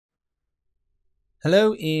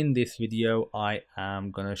Hello, in this video I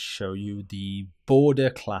am going to show you the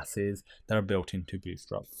border classes that are built into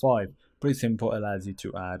Bootstrap 5. Pretty simple, allows you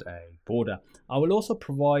to add a border. I will also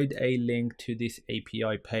provide a link to this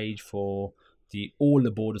API page for all the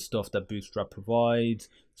border stuff that Bootstrap provides.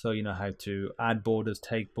 So you know how to add borders,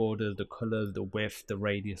 take borders, the colors, the width, the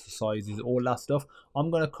radius, the sizes, all that stuff. I'm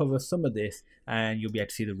going to cover some of this and you'll be able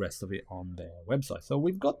to see the rest of it on their website. So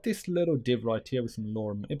we've got this little div right here with some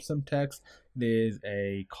lorem ipsum text. There's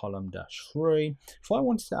a column -3. If I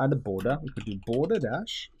wanted to add a border, we could do border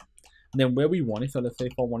dash, and then where we want it. So let's say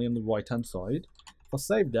if I want it on the right hand side, if I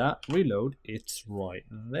save that, reload, it's right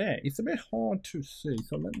there. It's a bit hard to see,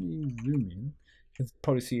 so let me zoom in. You can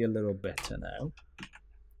probably see a little better now.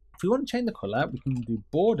 If we want to change the color, we can do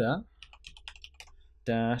border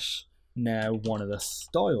dash. Now one of the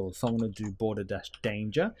styles, so I'm going to do border dash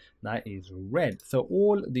danger, that is red. So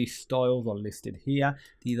all these styles are listed here.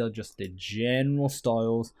 These are just the general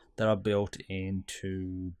styles that are built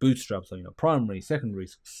into Bootstrap. So you know, primary, secondary,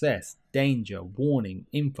 success, danger, warning,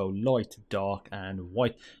 info, light, dark, and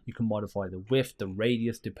white. You can modify the width, the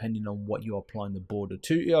radius, depending on what you're applying the border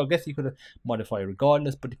to. Yeah, I guess you could modify it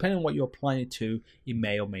regardless, but depending on what you're applying it to, it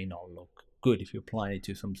may or may not look good. If you're applying it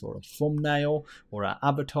to some sort of thumbnail or an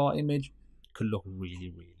avatar image, it could look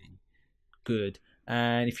really good.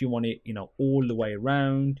 And if you want it, you know, all the way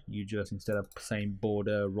around, you just, instead of saying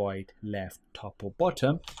border, right, left, top, or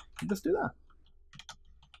bottom, you just do that.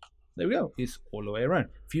 There we go, it's all the way around.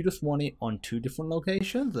 If you just want it on two different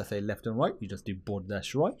locations, let's say left and right, you just do border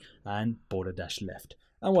dash right and border dash left,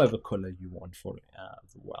 and whatever color you want for it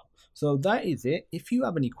as well. So that is it. If you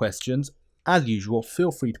have any questions, as usual,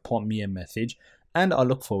 feel free to pop me a message, and I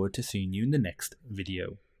look forward to seeing you in the next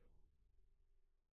video.